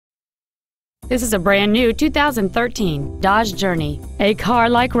This is a brand new 2013 Dodge Journey, a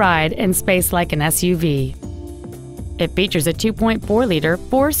car-like ride and space like an SUV. It features a 2.4-liter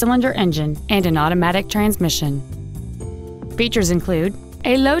four-cylinder engine and an automatic transmission. Features include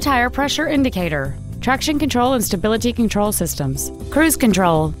a low tire pressure indicator, traction control and stability control systems, cruise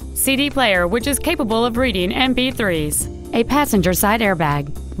control, CD player which is capable of reading MP3s, a passenger side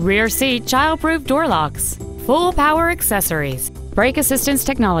airbag, rear seat child-proof door locks, full power accessories, brake assistance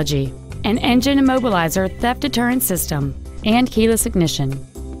technology, an engine immobilizer theft deterrent system, and keyless ignition.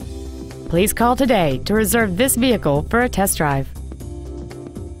 Please call today to reserve this vehicle for a test drive.